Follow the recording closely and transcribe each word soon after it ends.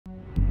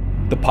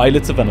The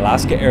pilots of an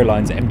Alaska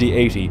Airlines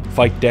MD-80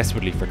 fight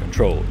desperately for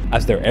control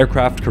as their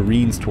aircraft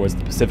careens towards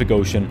the Pacific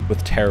Ocean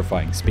with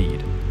terrifying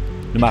speed.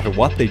 No matter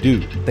what they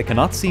do, they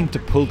cannot seem to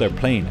pull their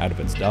plane out of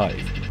its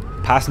dive.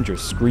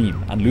 Passengers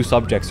scream and loose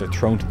objects are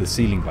thrown to the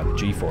ceiling by the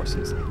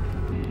G-forces.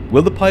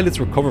 Will the pilots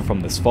recover from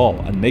this fall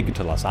and make it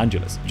to Los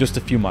Angeles, just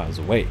a few miles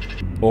away?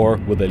 Or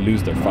will they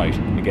lose their fight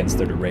against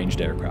their deranged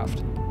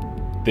aircraft?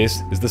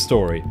 This is the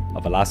story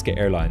of Alaska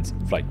Airlines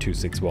Flight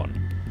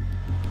 261.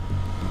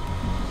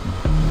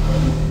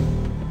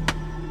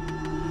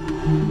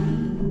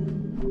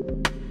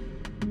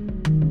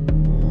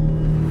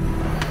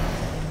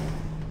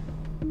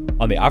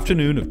 On the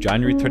afternoon of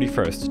January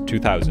 31st,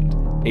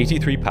 2000,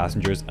 83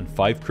 passengers and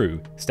 5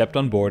 crew stepped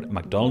on board a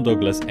McDonnell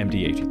Douglas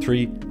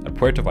MD-83 at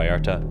Puerto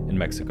Vallarta in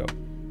Mexico.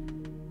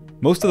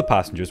 Most of the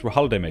passengers were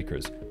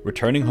holidaymakers,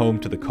 returning home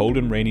to the cold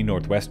and rainy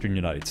northwestern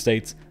United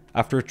States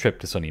after a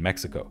trip to sunny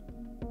Mexico.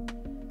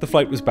 The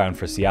flight was bound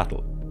for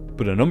Seattle,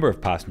 but a number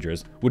of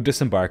passengers would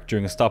disembark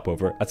during a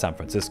stopover at San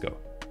Francisco.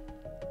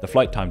 The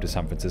flight time to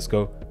San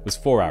Francisco was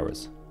 4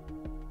 hours.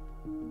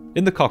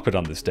 In the cockpit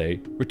on this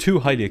day were 2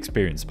 highly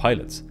experienced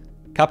pilots.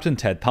 Captain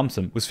Ted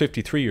Thompson was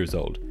 53 years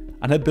old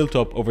and had built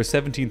up over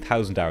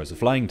 17,000 hours of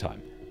flying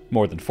time,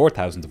 more than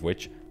 4,000 of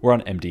which were on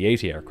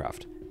MD-80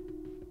 aircraft.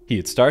 He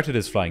had started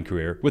his flying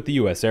career with the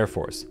US Air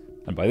Force,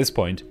 and by this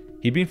point,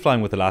 he'd been flying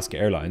with Alaska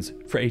Airlines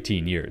for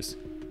 18 years.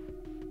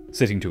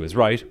 Sitting to his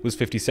right was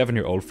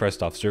 57-year-old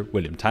First Officer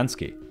William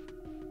Tansky.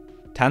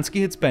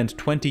 Tansky had spent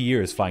 20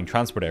 years flying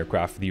transport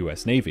aircraft for the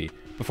US Navy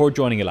before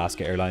joining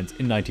Alaska Airlines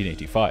in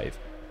 1985,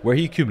 where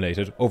he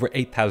accumulated over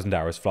 8,000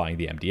 hours flying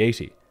the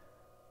MD-80.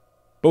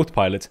 Both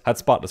pilots had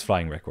spotless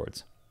flying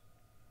records.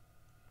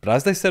 But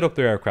as they set up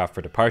their aircraft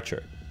for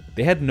departure,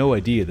 they had no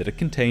idea that it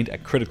contained a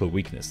critical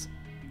weakness.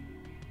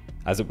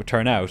 As it would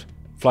turn out,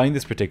 flying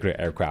this particular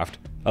aircraft,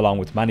 along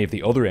with many of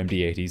the other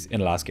MD-80s in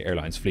Alaska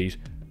Airlines' fleet,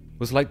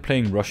 was like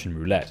playing Russian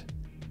roulette.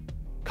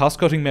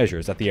 Cost-cutting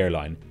measures at the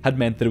airline had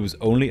meant that it was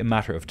only a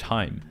matter of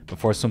time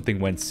before something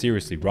went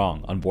seriously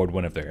wrong on board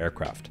one of their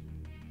aircraft.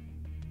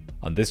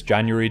 On this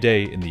January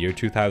day in the year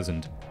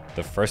 2000,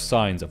 the first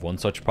signs of one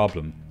such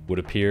problem would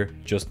appear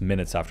just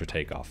minutes after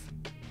takeoff.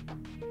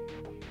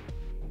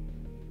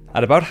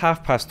 At about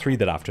 3:30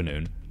 that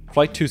afternoon,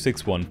 Flight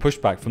 261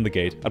 pushed back from the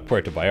gate at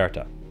Puerto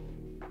Vallarta.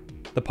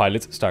 The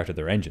pilots started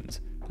their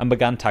engines and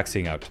began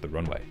taxiing out to the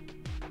runway.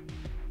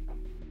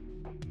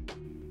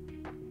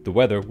 The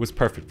weather was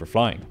perfect for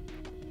flying,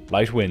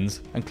 light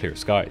winds and clear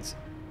skies.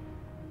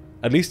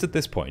 At least at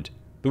this point,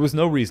 there was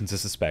no reason to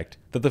suspect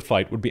that the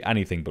flight would be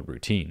anything but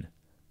routine.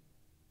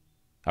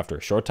 After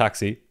a short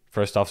taxi,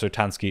 First Officer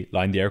Tansky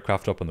lined the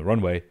aircraft up on the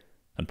runway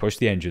and pushed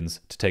the engines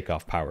to take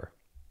off power.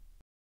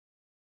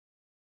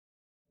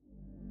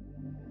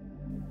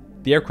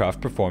 The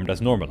aircraft performed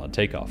as normal on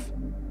takeoff.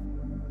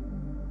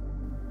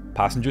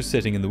 Passengers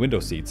sitting in the window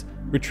seats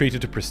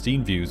retreated to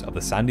pristine views of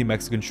the sandy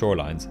Mexican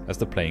shorelines as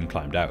the plane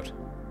climbed out.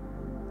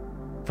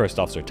 First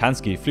Officer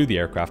Tansky flew the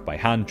aircraft by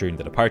hand during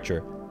the departure,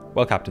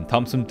 while Captain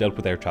Thompson dealt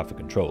with air traffic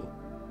control.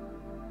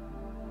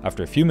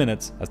 After a few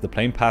minutes, as the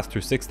plane passed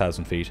through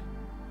 6,000 feet,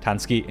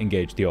 Tansky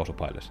engaged the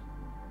autopilot.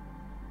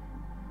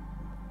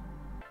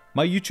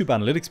 My YouTube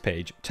analytics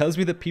page tells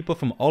me that people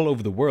from all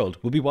over the world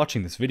will be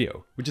watching this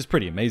video, which is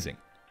pretty amazing.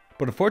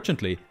 But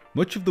unfortunately,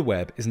 much of the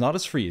web is not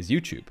as free as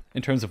YouTube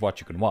in terms of what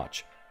you can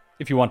watch.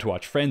 If you want to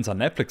watch Friends on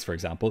Netflix, for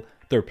example,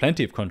 there are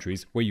plenty of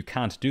countries where you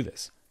can't do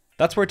this.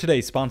 That's where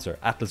today's sponsor,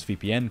 Atlas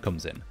VPN,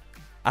 comes in.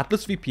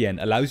 Atlas VPN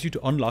allows you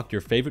to unlock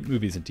your favorite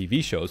movies and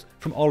TV shows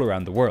from all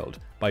around the world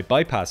by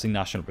bypassing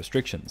national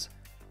restrictions.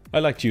 I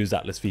like to use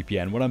Atlas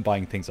VPN when I'm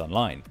buying things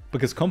online,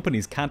 because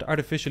companies can't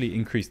artificially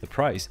increase the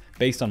price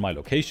based on my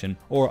location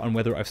or on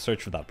whether I've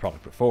searched for that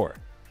product before.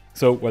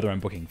 So whether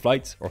I'm booking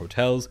flights or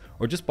hotels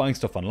or just buying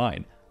stuff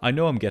online, I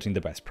know I'm getting the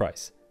best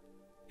price.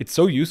 It's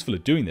so useful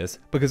at doing this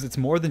because it's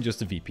more than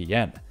just a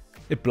VPN.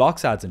 It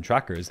blocks ads and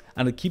trackers,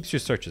 and it keeps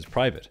your searches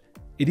private.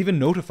 It even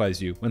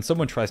notifies you when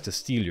someone tries to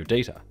steal your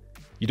data.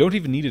 You don't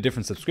even need a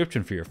different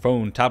subscription for your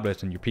phone,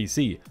 tablet and your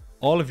PC.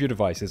 All of your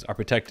devices are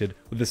protected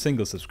with a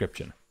single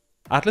subscription.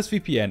 Atlas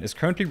VPN is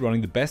currently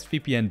running the best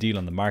VPN deal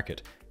on the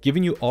market,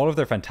 giving you all of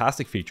their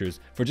fantastic features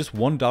for just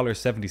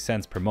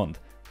 $1.70 per month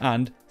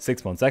and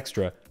 6 months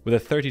extra with a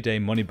 30-day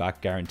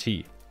money-back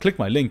guarantee. Click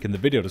my link in the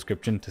video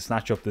description to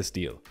snatch up this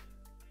deal.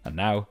 And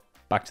now,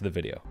 back to the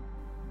video.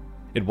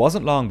 It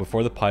wasn't long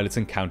before the pilots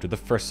encountered the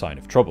first sign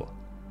of trouble.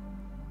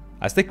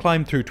 As they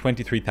climbed through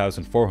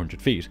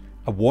 23,400 feet,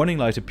 a warning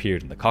light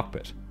appeared in the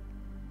cockpit.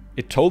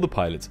 It told the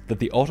pilots that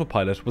the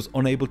autopilot was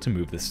unable to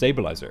move the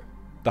stabilizer,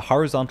 the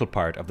horizontal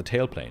part of the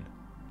tailplane.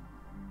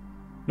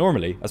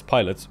 Normally, as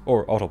pilots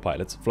or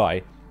autopilots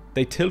fly,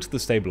 they tilt the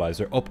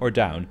stabilizer up or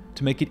down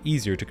to make it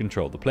easier to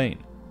control the plane.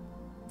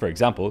 For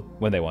example,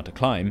 when they want to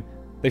climb,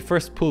 they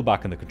first pull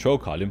back on the control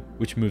column,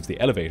 which moves the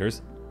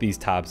elevators, these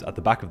tabs at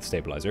the back of the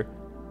stabilizer.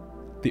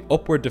 The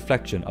upward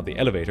deflection of the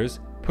elevators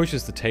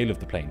pushes the tail of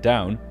the plane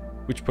down,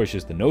 which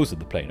pushes the nose of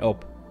the plane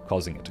up,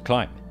 causing it to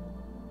climb.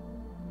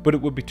 but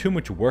it would be too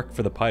much work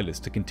for the pilots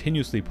to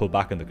continuously pull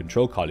back on the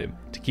control column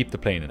to keep the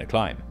plane in a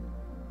climb.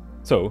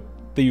 So,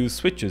 they used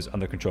switches on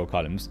their control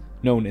columns,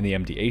 known in the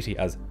MD-80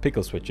 as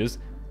pickle switches,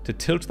 to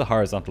tilt the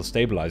horizontal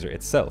stabilizer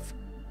itself.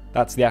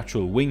 That's the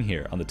actual wing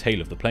here on the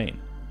tail of the plane.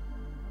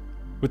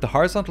 With the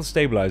horizontal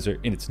stabilizer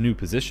in its new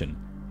position,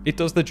 it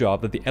does the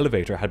job that the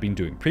elevator had been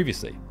doing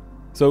previously.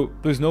 So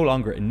there's no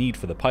longer a need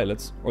for the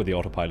pilots, or the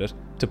autopilot,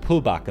 to pull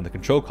back on the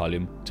control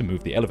column to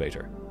move the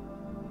elevator.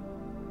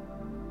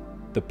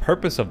 The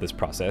purpose of this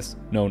process,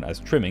 known as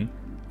trimming,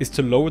 is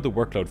to lower the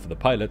workload for the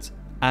pilots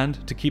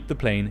and to keep the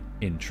plane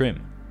in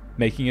trim,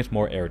 making it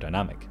more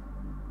aerodynamic.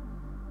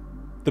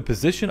 The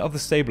position of the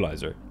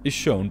stabilizer is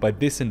shown by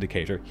this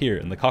indicator here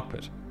in the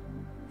cockpit.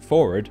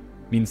 Forward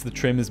means the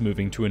trim is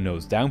moving to a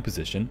nose down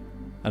position,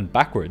 and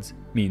backwards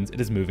means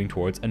it is moving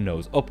towards a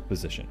nose up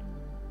position.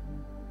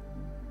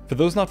 For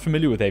those not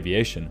familiar with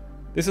aviation,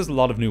 this is a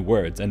lot of new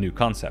words and new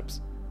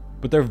concepts,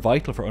 but they're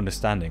vital for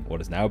understanding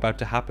what is now about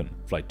to happen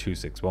Flight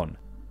 261.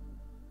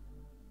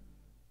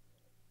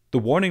 The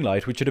warning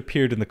light which had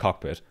appeared in the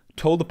cockpit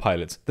told the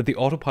pilots that the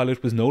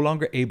autopilot was no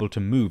longer able to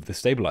move the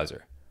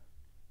stabilizer.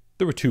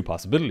 There were two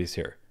possibilities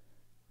here.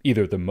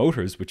 Either the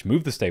motors which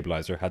moved the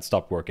stabilizer had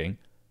stopped working,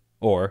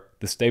 or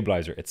the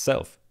stabilizer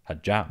itself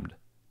had jammed.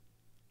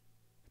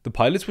 The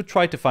pilots would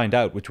try to find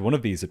out which one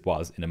of these it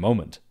was in a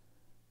moment.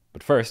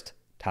 But first,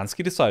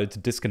 Tansky decided to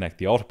disconnect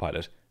the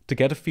autopilot to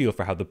get a feel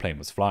for how the plane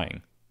was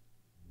flying.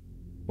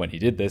 When he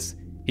did this,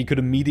 he could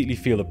immediately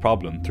feel the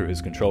problem through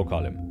his control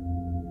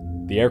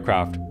column. The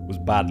aircraft was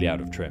badly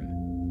out of trim.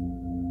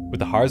 With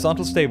the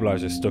horizontal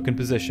stabilizer stuck in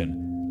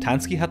position,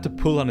 Tansky had to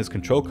pull on his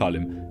control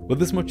column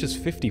with as much as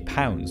 50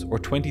 pounds or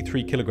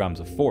 23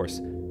 kilograms of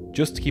force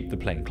just to keep the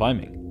plane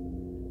climbing.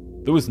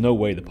 There was no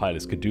way the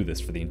pilots could do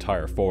this for the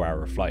entire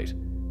 4-hour flight.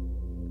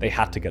 They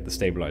had to get the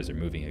stabilizer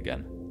moving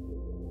again.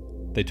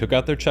 They took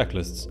out their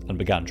checklists and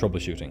began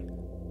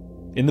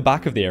troubleshooting. In the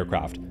back of the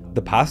aircraft,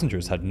 the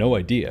passengers had no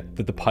idea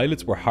that the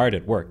pilots were hard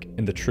at work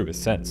in the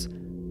truest sense,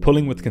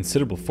 pulling with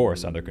considerable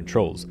force on their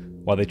controls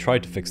while they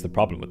tried to fix the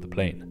problem with the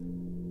plane.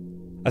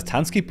 As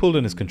Tansky pulled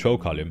in his control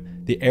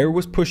column, the air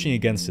was pushing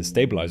against his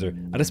stabilizer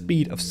at a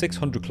speed of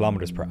 600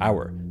 kilometers per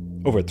hour,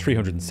 over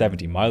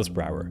 370 miles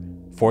per hour,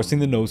 forcing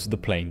the nose of the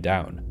plane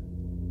down.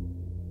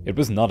 It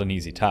was not an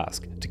easy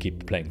task to keep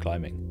the plane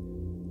climbing.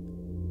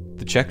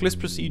 The checklist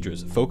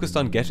procedures focused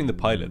on getting the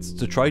pilots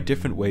to try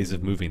different ways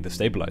of moving the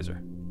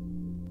stabilizer.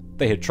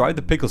 They had tried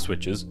the pickle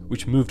switches,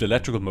 which moved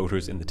electrical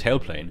motors in the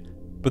tailplane,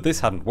 but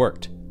this hadn't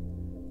worked.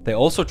 They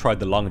also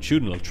tried the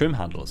longitudinal trim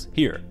handles,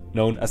 here,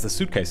 known as the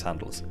suitcase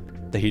handles.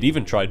 They had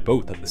even tried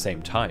both at the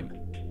same time.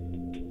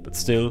 But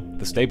still,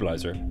 the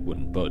stabilizer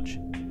wouldn't budge.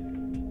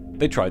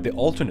 They tried the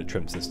alternate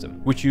trim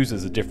system, which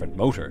uses a different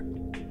motor,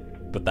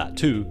 but that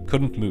too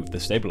couldn't move the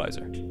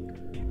stabilizer.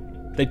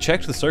 They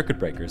checked the circuit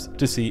breakers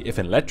to see if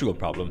an electrical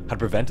problem had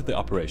prevented the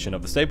operation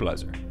of the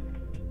stabilizer,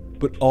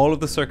 but all of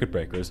the circuit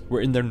breakers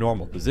were in their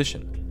normal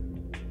position.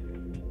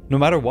 No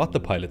matter what the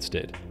pilots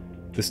did,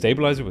 the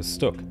stabilizer was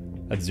stuck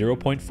at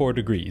 0.4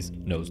 degrees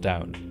nose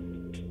down.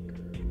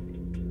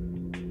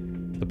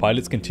 The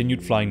pilots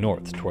continued flying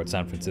north towards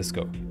San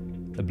Francisco,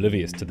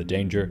 oblivious to the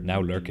danger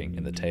now lurking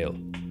in the tail.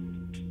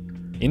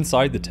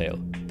 Inside the tail,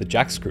 the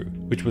jack screw,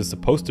 which was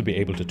supposed to be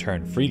able to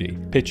turn freely,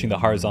 pitching the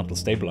horizontal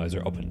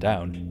stabilizer up and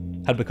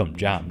down, had become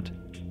jammed.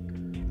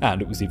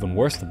 And it was even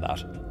worse than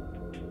that.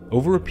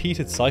 Over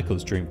repeated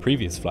cycles during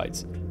previous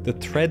flights, the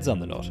threads on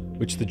the nut,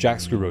 which the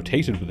jack screw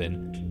rotated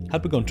within,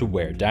 had begun to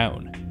wear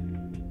down.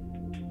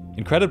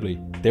 Incredibly,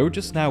 they were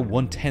just now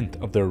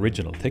 1/10 of their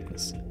original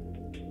thickness.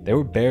 They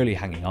were barely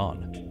hanging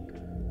on.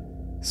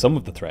 Some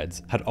of the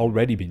threads had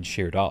already been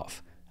sheared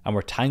off, and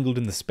were tangled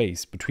in the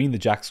space between the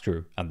jack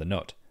screw and the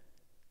nut.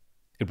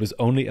 It was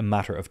only a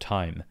matter of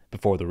time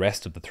before the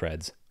rest of the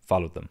threads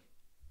followed them.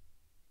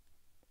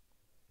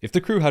 If the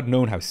crew had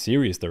known how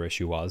serious their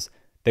issue was,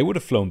 they would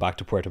have flown back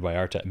to Puerto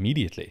Vallarta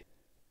immediately.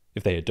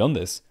 If they had done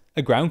this,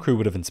 a ground crew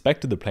would have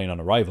inspected the plane on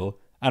arrival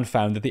and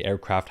found that the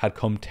aircraft had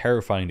come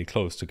terrifyingly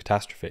close to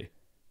catastrophe.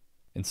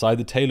 Inside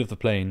the tail of the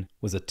plane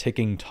was a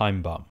ticking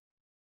time bomb.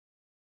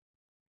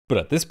 But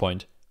at this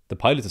point, the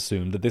pilots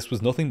assumed that this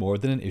was nothing more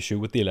than an issue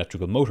with the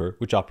electrical motor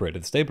which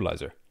operated the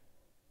stabilizer.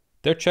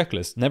 Their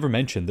checklist never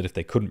mentioned that if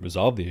they couldn't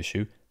resolve the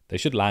issue, they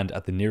should land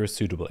at the nearest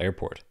suitable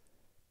airport.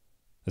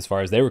 As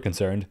far as they were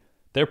concerned,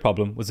 their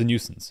problem was a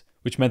nuisance,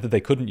 which meant that they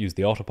couldn't use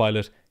the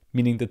autopilot,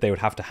 meaning that they would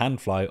have to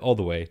hand fly all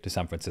the way to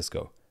San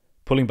Francisco,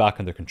 pulling back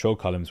on their control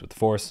columns with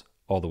force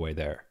all the way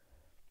there.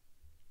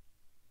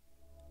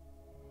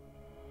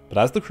 But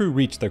as the crew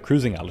reached their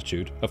cruising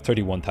altitude of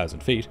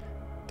 31,000 feet,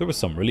 there was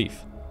some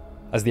relief.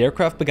 As the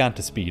aircraft began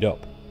to speed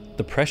up,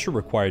 the pressure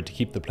required to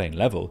keep the plane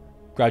level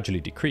gradually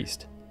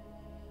decreased.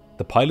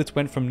 The pilots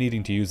went from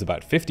needing to use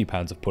about 50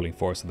 pounds of pulling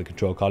force on the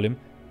control column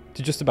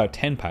to just about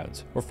 10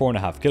 pounds or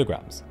 4.5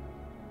 kilograms.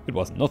 It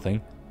wasn't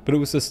nothing, but it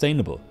was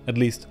sustainable, at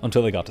least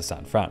until they got to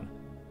San Fran.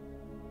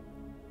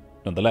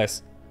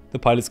 Nonetheless, the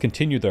pilots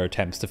continued their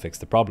attempts to fix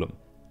the problem,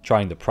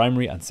 trying the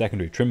primary and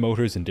secondary trim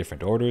motors in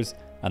different orders,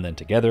 and then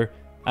together,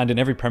 and in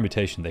every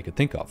permutation they could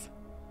think of.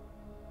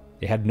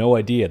 They had no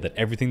idea that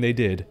everything they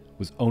did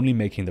was only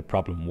making the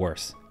problem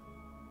worse.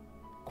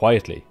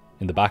 Quietly,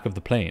 in the back of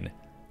the plane,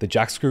 the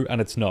jackscrew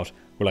and its nut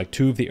were like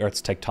two of the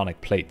Earth's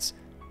tectonic plates,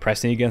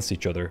 pressing against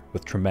each other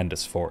with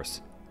tremendous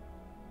force.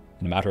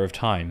 In a matter of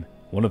time,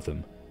 one of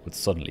them would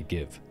suddenly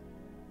give.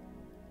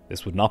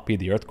 This would not be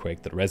the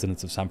earthquake that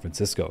residents of San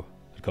Francisco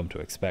had come to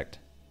expect.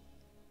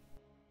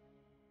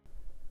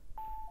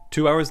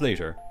 2 hours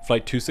later,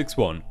 Flight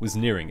 261 was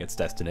nearing its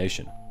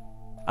destination,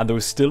 and there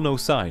was still no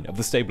sign of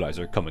the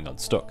stabilizer coming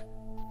unstuck.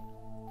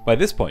 By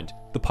this point,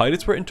 the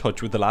pilots were in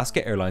touch with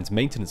Alaska Airlines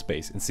maintenance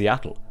base in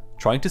Seattle,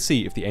 trying to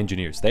see if the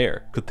engineers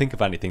there could think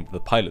of anything that the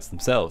pilots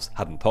themselves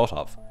hadn't thought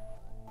of.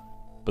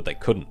 But they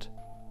couldn't.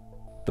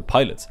 The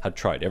pilots had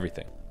tried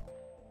everything.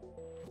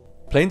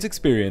 Planes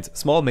experience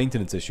small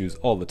maintenance issues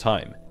all the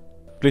time.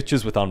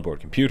 Glitches with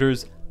onboard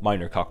computers,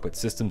 minor cockpit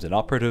systems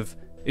inoperative,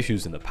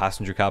 issues in the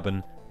passenger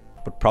cabin,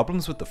 but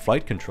problems with the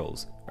flight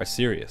controls are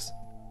serious.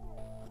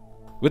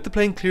 With the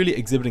plane clearly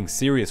exhibiting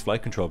serious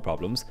flight control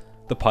problems,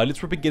 the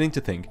pilots were beginning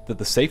to think that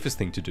the safest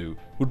thing to do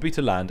would be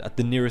to land at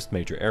the nearest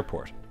major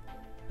airport,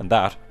 and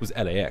that was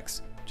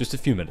LAX, just a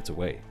few minutes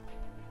away.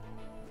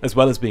 As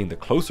well as being the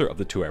closer of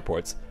the two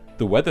airports,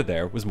 the weather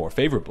there was more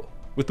favourable,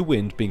 with the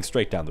wind being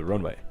straight down the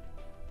runway.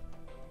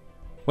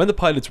 When the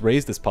pilots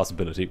raised this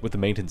possibility with the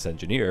maintenance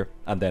engineer,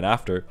 and then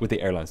after with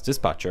the airline's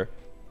dispatcher,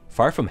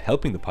 far from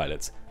helping the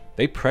pilots,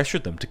 they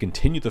pressured them to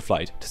continue the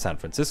flight to San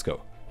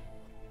Francisco.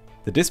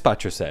 The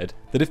dispatcher said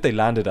that if they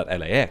landed at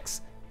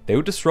LAX, they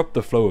would disrupt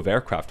the flow of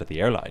aircraft at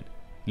the airline,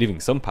 leaving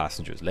some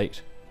passengers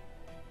late.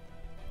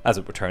 As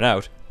it would turn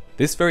out,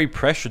 this very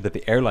pressure that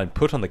the airline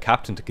put on the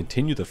captain to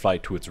continue the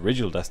flight to its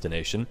original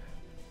destination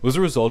was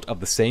a result of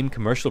the same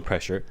commercial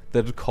pressure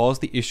that had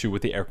caused the issue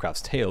with the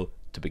aircraft's tail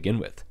to begin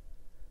with.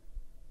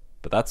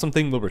 But that's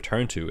something we'll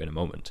return to in a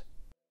moment.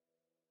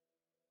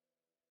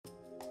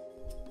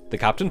 The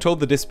captain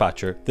told the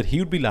dispatcher that he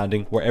would be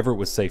landing wherever it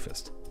was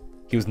safest.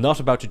 He was not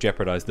about to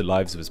jeopardize the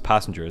lives of his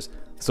passengers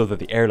so that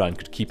the airline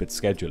could keep its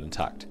schedule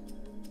intact.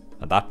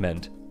 And that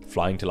meant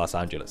flying to Los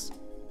Angeles.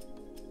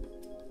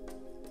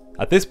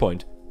 At this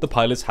point, the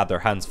pilots had their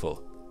hands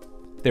full.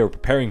 They were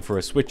preparing for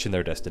a switch in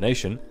their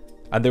destination,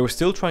 and they were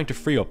still trying to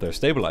free up their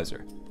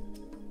stabilizer.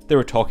 They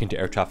were talking to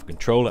air traffic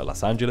control at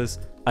Los Angeles,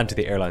 and to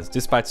the airline's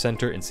dispatch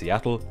center in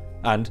Seattle,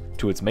 and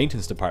to its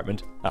maintenance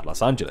department at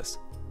Los Angeles.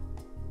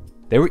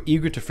 They were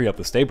eager to free up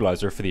the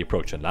stabilizer for the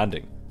approach and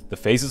landing, the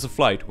phases of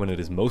flight when it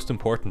is most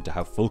important to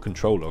have full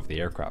control over the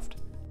aircraft.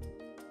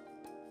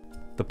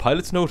 The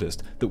pilots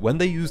noticed that when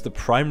they used the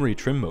primary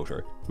trim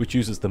motor, which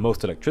uses the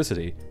most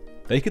electricity,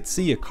 they could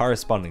see a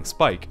corresponding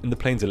spike in the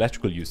plane's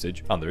electrical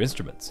usage on their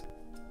instruments.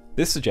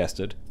 This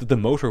suggested that the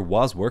motor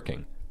was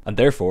working, and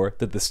therefore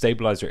that the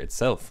stabilizer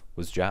itself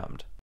was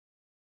jammed.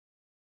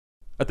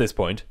 At this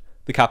point,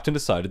 the captain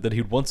decided that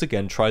he would once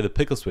again try the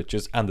pickle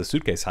switches and the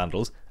suitcase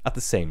handles at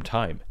the same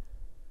time.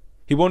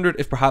 He wondered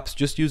if perhaps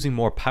just using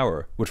more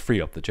power would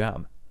free up the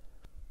jam.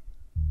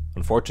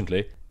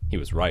 Unfortunately, he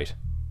was right.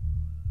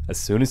 As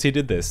soon as he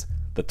did this,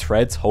 the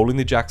threads holding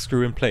the jack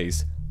screw in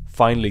place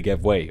finally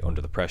gave way under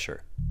the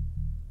pressure.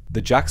 The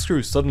jack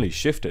screw suddenly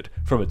shifted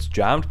from its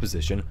jammed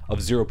position of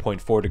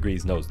 0.4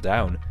 degrees nose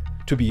down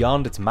to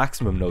beyond its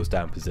maximum nose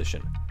down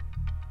position.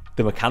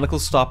 The mechanical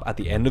stop at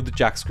the end of the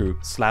jack screw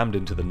slammed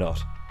into the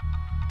nut.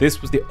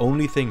 This was the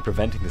only thing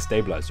preventing the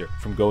stabilizer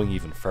from going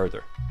even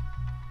further.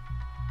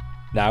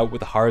 Now, with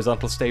the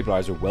horizontal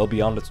stabilizer well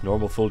beyond its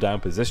normal full down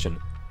position,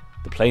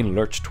 the plane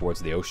lurched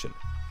towards the ocean.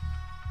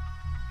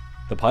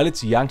 The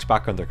pilots yanked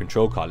back on their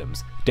control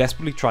columns,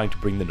 desperately trying to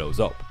bring the nose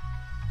up.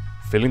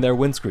 Filling their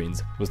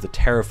windscreens was the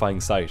terrifying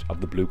sight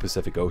of the blue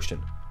Pacific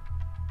Ocean.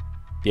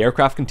 The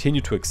aircraft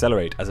continued to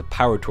accelerate as it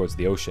powered towards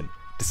the ocean,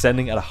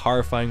 descending at a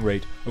horrifying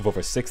rate of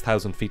over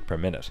 6,000 feet per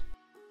minute.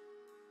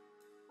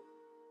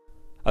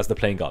 As the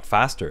plane got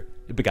faster,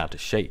 it began to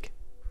shake.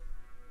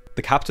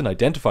 The captain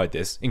identified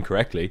this,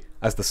 incorrectly,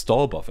 as the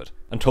stall buffet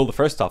and told the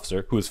first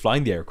officer who was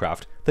flying the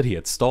aircraft that he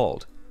had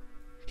stalled.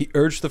 He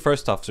urged the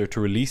first officer to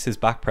release his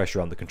back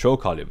pressure on the control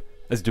column,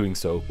 as doing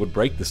so would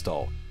break the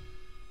stall.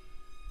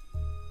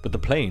 But the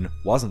plane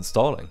wasn't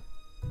stalling.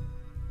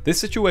 This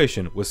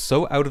situation was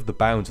so out of the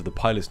bounds of the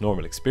pilot's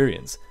normal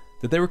experience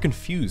that they were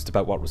confused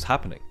about what was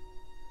happening.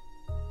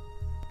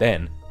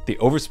 Then, the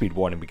overspeed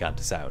warning began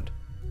to sound,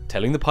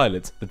 telling the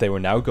pilots that they were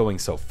now going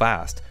so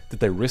fast that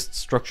they risked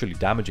structurally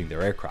damaging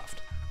their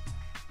aircraft.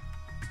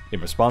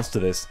 In response to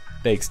this,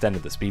 they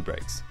extended the speed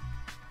brakes.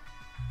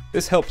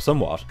 This helped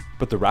somewhat,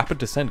 but the rapid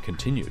descent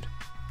continued.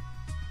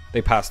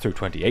 They passed through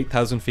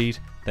 28,000 feet,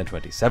 then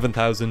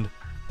 27,000,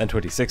 then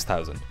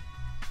 26,000.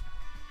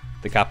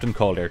 The captain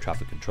called air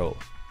traffic control.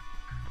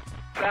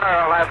 Center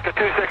Alaska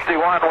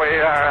 261, we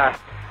are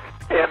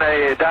in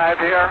a dive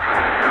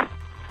here.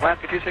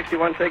 Alaska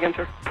 261, say again,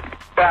 sir?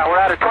 Yeah, we're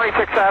at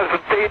 26,000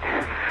 feet.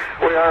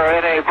 We are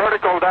in a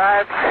vertical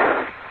dive.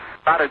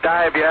 Not a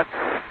dive yet,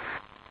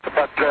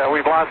 but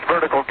we've lost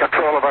vertical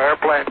control of our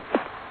airplane.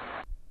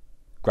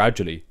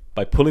 Gradually,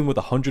 by pulling with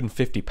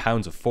 150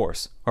 pounds of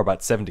force, or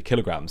about 70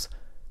 kilograms,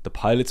 the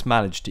pilots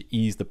managed to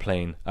ease the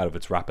plane out of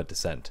its rapid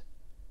descent.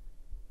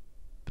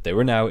 But they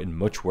were now in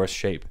much worse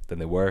shape than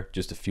they were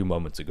just a few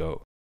moments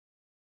ago.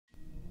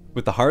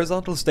 With the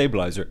horizontal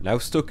stabilizer now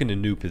stuck in a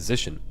new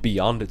position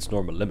beyond its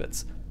normal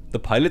limits, the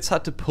pilots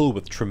had to pull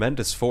with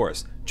tremendous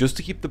force just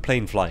to keep the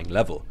plane flying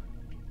level,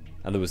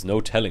 and there was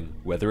no telling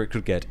whether it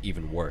could get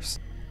even worse.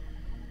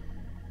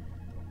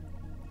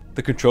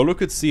 The controller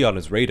could see on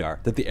his radar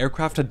that the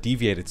aircraft had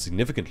deviated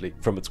significantly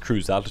from its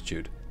cruise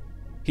altitude.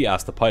 He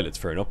asked the pilots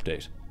for an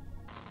update.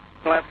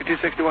 Alaska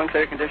 261,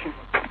 clear condition.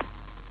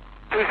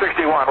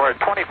 261, we're at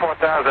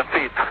 24,000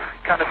 feet,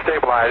 kind of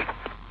stabilized.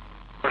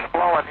 We're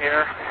slowing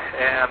here,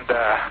 and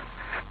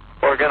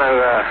we're going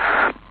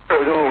to do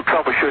a little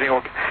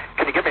troubleshooting.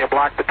 Can you give me a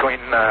block between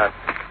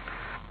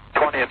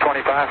 20 and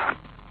 25?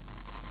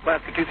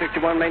 Alaska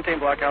 261, maintain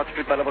block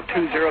altitude by level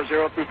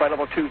 200 through by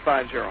level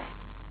 250.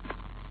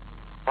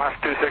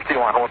 Alaska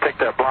 261, we'll take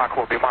that block,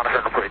 we'll be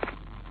monitoring the fleet.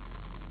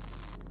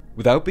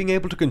 Without being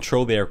able to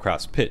control the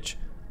aircraft's pitch,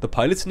 the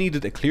pilots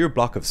needed a clear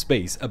block of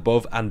space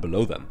above and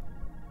below them.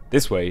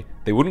 This way,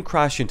 they wouldn't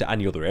crash into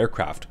any other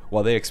aircraft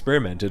while they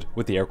experimented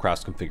with the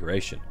aircraft's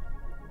configuration.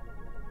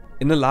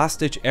 In a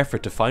last-ditch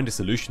effort to find a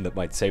solution that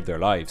might save their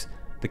lives,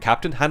 the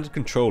captain handed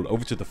control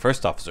over to the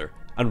first officer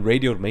and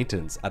radioed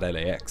maintenance at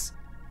LAX.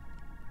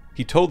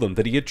 He told them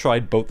that he had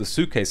tried both the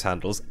suitcase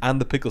handles and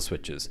the pickle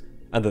switches,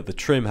 and that the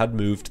trim had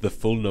moved to the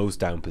full nose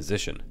down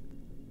position.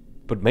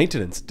 But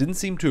maintenance didn't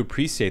seem to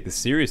appreciate the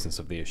seriousness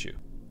of the issue.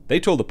 They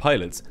told the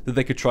pilots that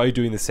they could try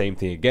doing the same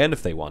thing again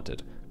if they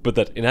wanted, but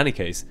that in any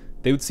case,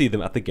 they would see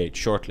them at the gate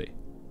shortly.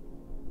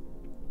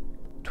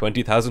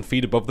 20,000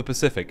 feet above the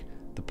Pacific,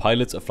 the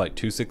pilots of Flight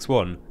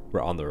 261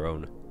 were on their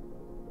own.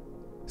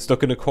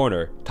 Stuck in a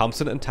corner,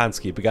 Thompson and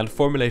Tansky began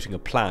formulating a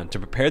plan to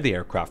prepare the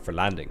aircraft for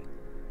landing.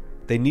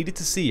 They needed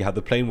to see how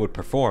the plane would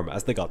perform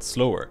as they got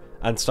slower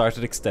and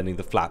started extending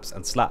the flaps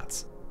and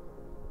slats.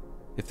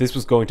 If this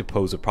was going to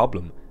pose a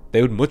problem,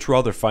 they would much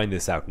rather find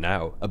this out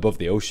now, above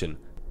the ocean,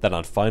 than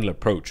on final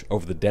approach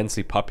over the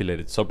densely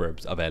populated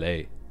suburbs of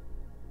LA.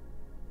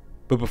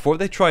 But before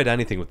they tried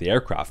anything with the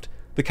aircraft,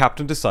 the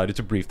captain decided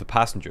to brief the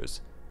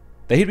passengers.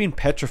 They had been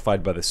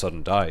petrified by the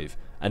sudden dive,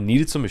 and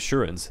needed some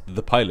assurance that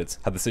the pilots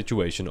had the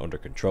situation under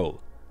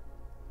control.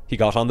 He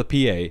got on the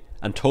PA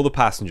and told the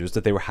passengers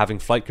that they were having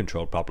flight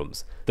control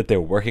problems, that they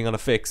were working on a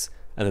fix,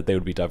 and that they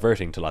would be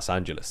diverting to Los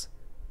Angeles.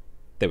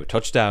 They would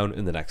touch down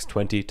in the next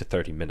 20 to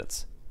 30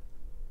 minutes.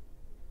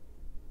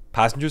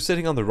 Passengers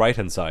sitting on the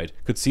right-hand side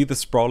could see the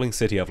sprawling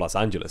city of Los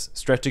Angeles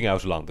stretching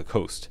out along the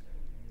coast.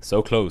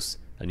 So close,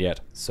 and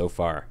yet so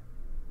far.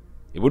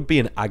 It would be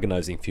an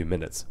agonizing few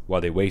minutes while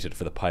they waited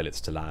for the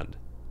pilots to land.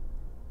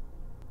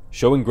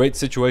 Showing great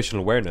situational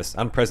awareness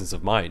and presence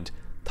of mind,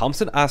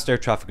 Thompson asked air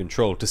traffic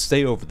control to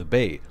stay over the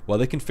bay while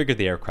they configured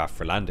the aircraft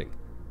for landing.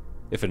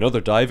 If another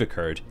dive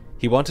occurred,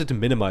 he wanted to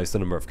minimize the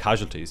number of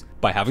casualties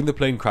by having the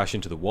plane crash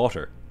into the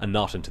water and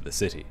not into the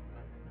city.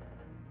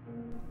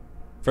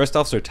 First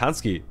Officer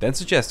Tansky then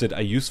suggested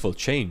a useful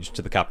change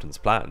to the captain's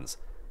plans.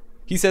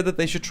 He said that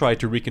they should try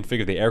to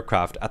reconfigure the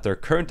aircraft at their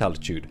current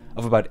altitude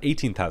of about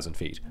 18,000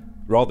 feet,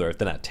 rather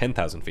than at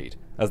 10,000 feet,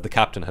 as the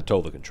captain had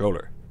told the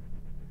controller.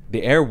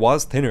 The air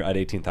was thinner at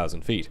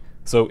 18,000 feet,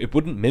 so it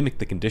wouldn't mimic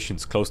the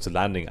conditions close to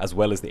landing as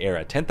well as the air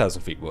at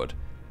 10,000 feet would,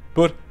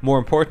 but more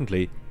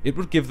importantly, it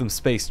would give them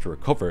space to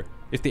recover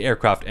if the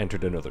aircraft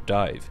entered another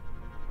dive.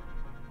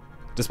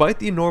 Despite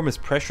the enormous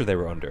pressure they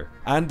were under,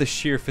 and the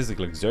sheer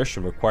physical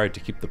exertion required to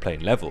keep the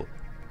plane level,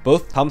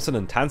 both Thompson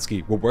and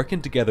Tansky were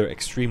working together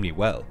extremely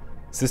well,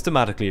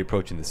 systematically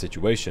approaching the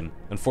situation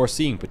and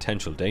foreseeing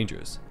potential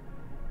dangers.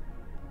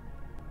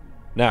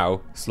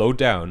 Now, slowed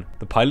down,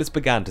 the pilots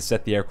began to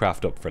set the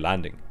aircraft up for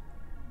landing.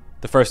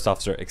 The first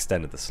officer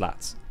extended the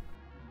slats.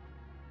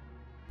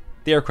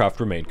 The aircraft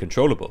remained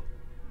controllable,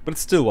 but it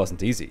still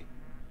wasn't easy.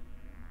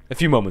 A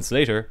few moments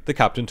later, the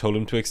captain told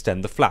him to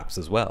extend the flaps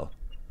as well.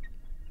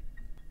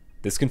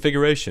 This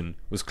configuration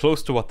was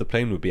close to what the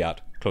plane would be at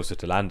closer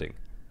to landing.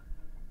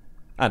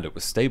 And it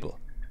was stable.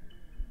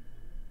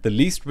 The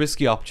least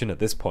risky option at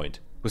this point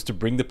was to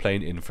bring the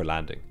plane in for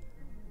landing.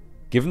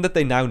 Given that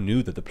they now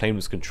knew that the plane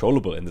was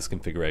controllable in this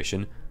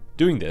configuration,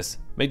 doing this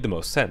made the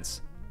most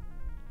sense.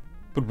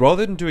 But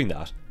rather than doing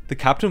that, the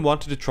captain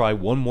wanted to try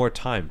one more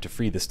time to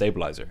free the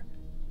stabilizer.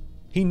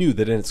 He knew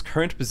that in its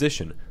current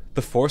position,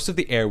 the force of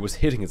the air was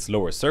hitting its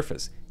lower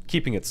surface,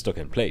 keeping it stuck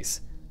in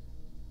place.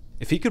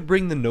 If he could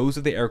bring the nose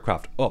of the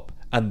aircraft up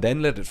and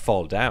then let it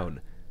fall down,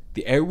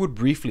 the air would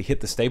briefly hit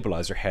the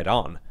stabilizer head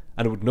on,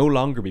 and it would no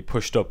longer be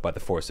pushed up by the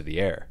force of the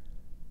air.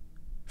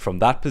 From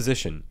that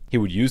position, he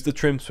would use the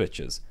trim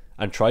switches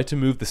and try to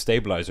move the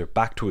stabilizer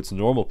back to its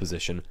normal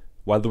position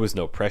while there was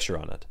no pressure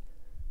on it.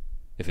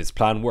 If his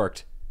plan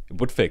worked, it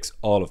would fix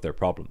all of their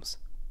problems.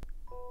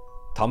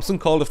 Thompson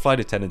called a flight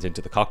attendant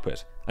into the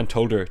cockpit and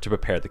told her to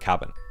prepare the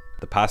cabin.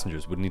 The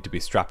passengers would need to be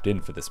strapped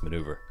in for this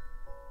maneuver.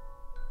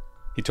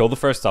 He told the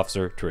first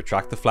officer to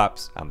retract the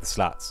flaps and the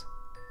slats.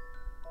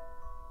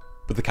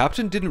 But the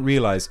captain didn't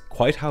realize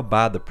quite how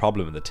bad the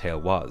problem in the tail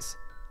was.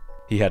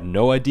 He had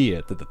no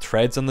idea that the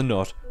threads on the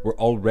nut were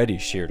already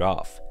sheared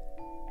off.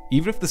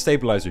 Even if the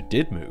stabilizer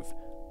did move,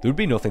 there would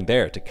be nothing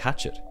there to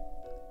catch it.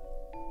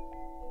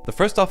 The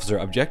first officer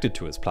objected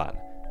to his plan,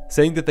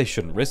 saying that they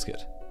shouldn't risk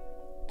it.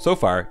 So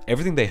far,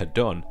 everything they had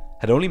done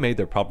had only made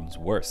their problems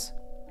worse.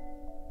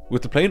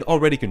 With the plane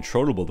already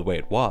controllable the way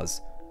it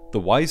was, the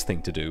wise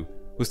thing to do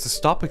was to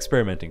stop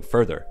experimenting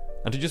further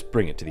and to just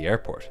bring it to the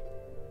airport.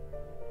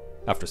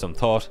 After some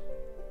thought,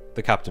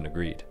 the captain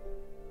agreed.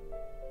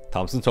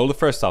 Thompson told the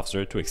first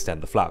officer to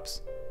extend the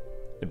flaps.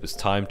 It was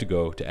time to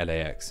go to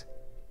LAX.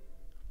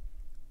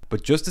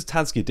 But just as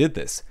Tansky did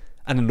this,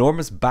 an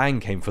enormous bang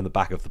came from the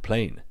back of the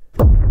plane.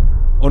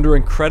 Under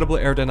incredible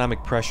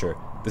aerodynamic pressure,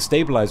 the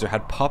stabilizer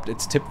had popped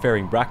its tip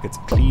fairing brackets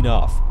clean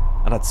off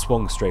and had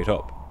swung straight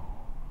up.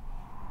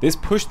 This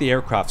pushed the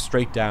aircraft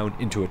straight down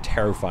into a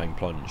terrifying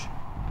plunge.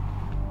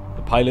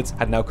 The pilots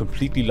had now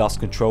completely lost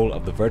control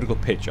of the vertical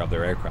pitch of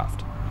their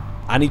aircraft.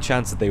 Any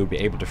chance that they would be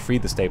able to free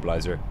the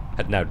stabilizer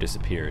had now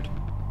disappeared.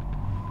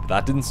 But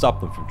that didn't stop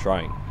them from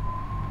trying.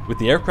 With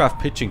the aircraft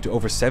pitching to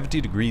over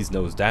 70 degrees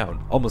nose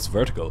down, almost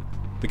vertical,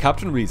 the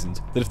captain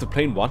reasoned that if the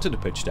plane wanted to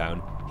pitch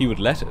down, he would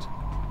let it,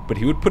 but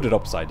he would put it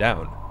upside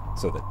down,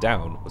 so that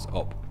down was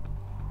up.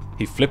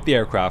 He flipped the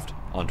aircraft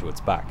onto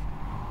its back.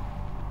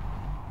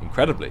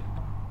 Incredibly,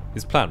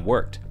 his plan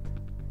worked.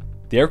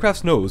 The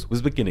aircraft's nose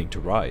was beginning to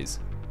rise.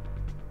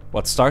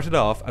 What started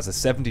off as a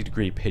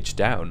 70-degree pitch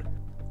down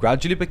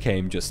gradually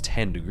became just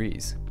 10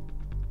 degrees.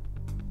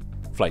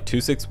 Flight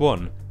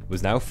 261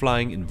 was now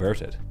flying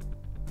inverted.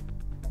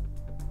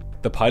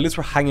 The pilots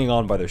were hanging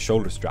on by their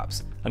shoulder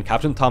straps, and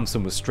Captain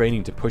Thompson was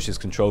straining to push his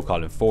control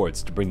column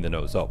forwards to bring the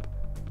nose up.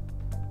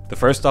 The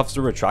first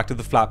officer retracted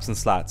the flaps and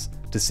slats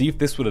to see if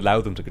this would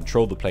allow them to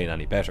control the plane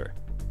any better.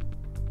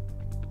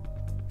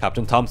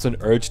 Captain Thompson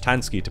urged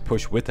Tansky to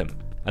push with him,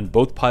 and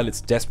both pilots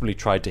desperately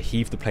tried to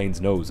heave the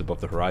plane's nose above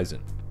the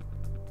horizon.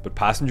 But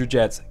passenger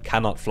jets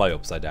cannot fly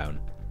upside down.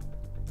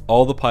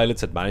 All the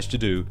pilots had managed to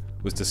do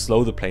was to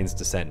slow the plane's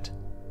descent.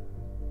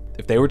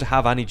 If they were to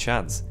have any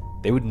chance,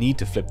 they would need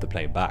to flip the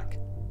plane back.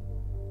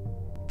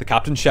 The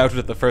captain shouted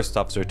at the first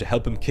officer to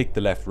help him kick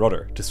the left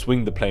rudder to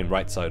swing the plane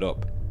right side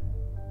up.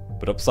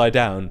 But upside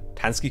down,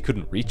 Tansky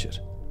couldn't reach it.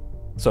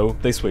 So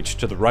they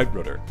switched to the right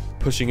rudder,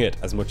 pushing it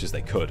as much as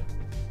they could.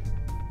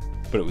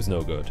 But it was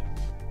no good.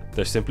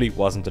 There simply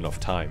wasn't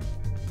enough time.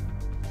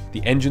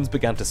 The engines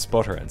began to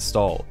sputter and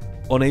stall,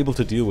 unable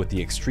to deal with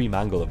the extreme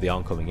angle of the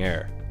oncoming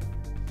air.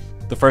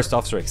 The first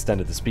officer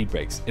extended the speed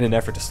brakes in an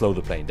effort to slow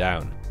the plane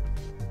down.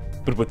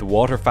 But with the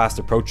water fast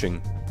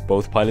approaching,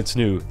 both pilots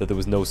knew that there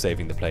was no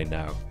saving the plane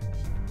now.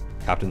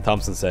 Captain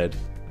Thompson said,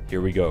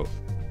 "Here we go."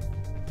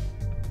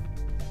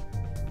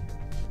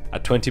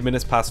 At 20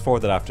 minutes past 4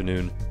 that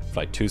afternoon,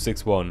 Flight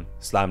 261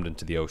 slammed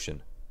into the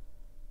ocean.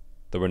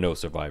 There were no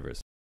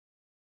survivors.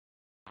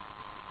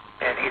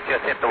 And he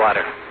just hit the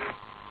water.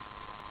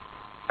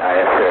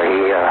 Yes,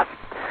 sir.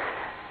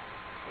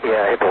 He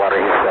hit the water.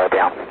 He's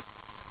down.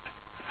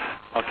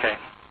 Okay.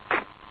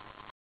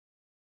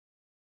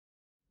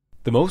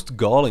 The most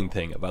galling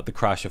thing about the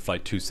crash of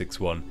Flight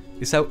 261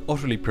 is how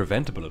utterly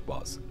preventable it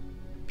was.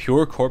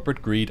 Pure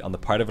corporate greed on the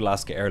part of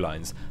Alaska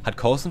Airlines had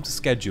caused them to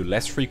schedule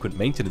less frequent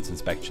maintenance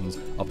inspections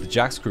of the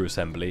jack screw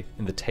assembly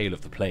in the tail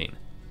of the plane.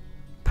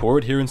 Poor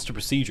adherence to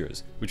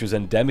procedures, which was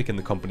endemic in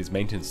the company's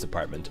maintenance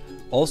department,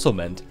 also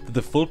meant that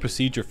the full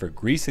procedure for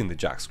greasing the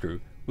jack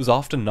screw was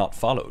often not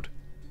followed.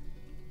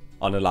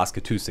 On Alaska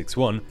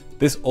 261,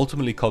 this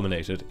ultimately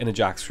culminated in a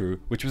jack screw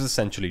which was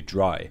essentially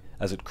dry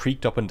as it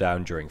creaked up and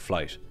down during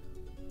flight.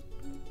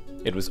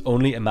 It was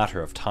only a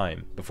matter of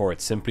time before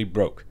it simply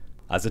broke,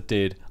 as it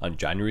did on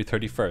January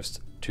 31st,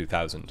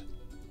 2000.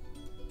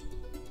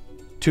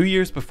 2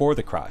 years before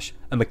the crash,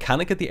 a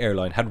mechanic at the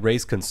airline had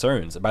raised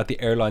concerns about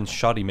the airline's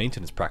shoddy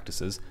maintenance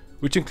practices,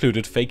 which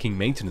included faking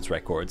maintenance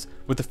records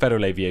with the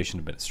Federal Aviation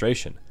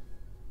Administration.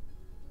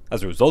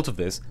 As a result of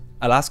this,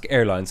 Alaska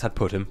Airlines had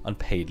put him on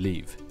paid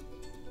leave.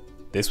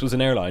 This was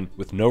an airline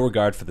with no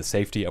regard for the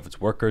safety of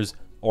its workers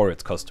or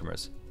its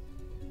customers.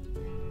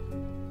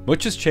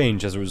 Much has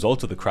changed as a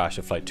result of the crash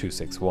of Flight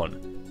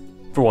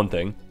 261. For one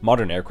thing,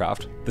 modern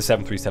aircraft, the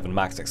 737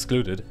 MAX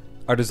excluded,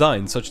 are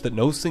designed such that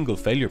no single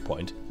failure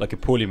point, like a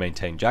poorly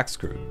maintained jack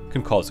screw,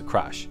 can cause a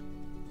crash.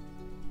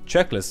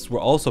 Checklists were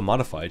also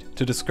modified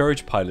to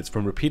discourage pilots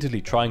from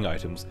repeatedly trying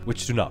items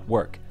which do not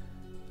work,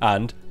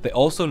 and they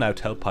also now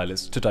tell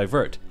pilots to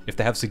divert if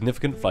they have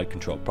significant flight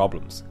control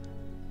problems.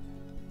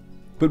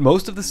 But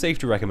most of the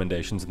safety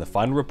recommendations in the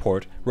final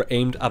report were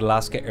aimed at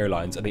Alaska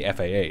Airlines and the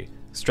FAA,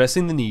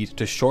 stressing the need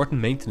to shorten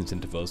maintenance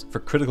intervals for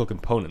critical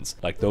components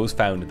like those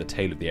found in the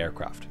tail of the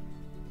aircraft.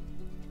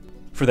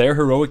 For their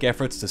heroic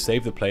efforts to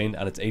save the plane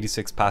and its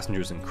 86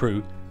 passengers and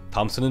crew,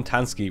 Thompson and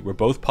Tansky were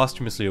both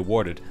posthumously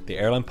awarded the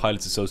Airline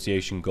Pilots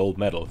Association Gold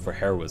Medal for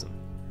heroism.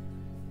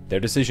 Their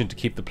decision to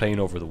keep the plane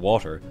over the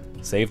water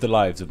saved the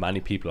lives of many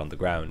people on the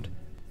ground,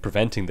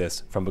 preventing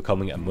this from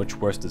becoming a much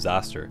worse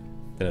disaster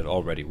than it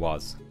already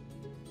was.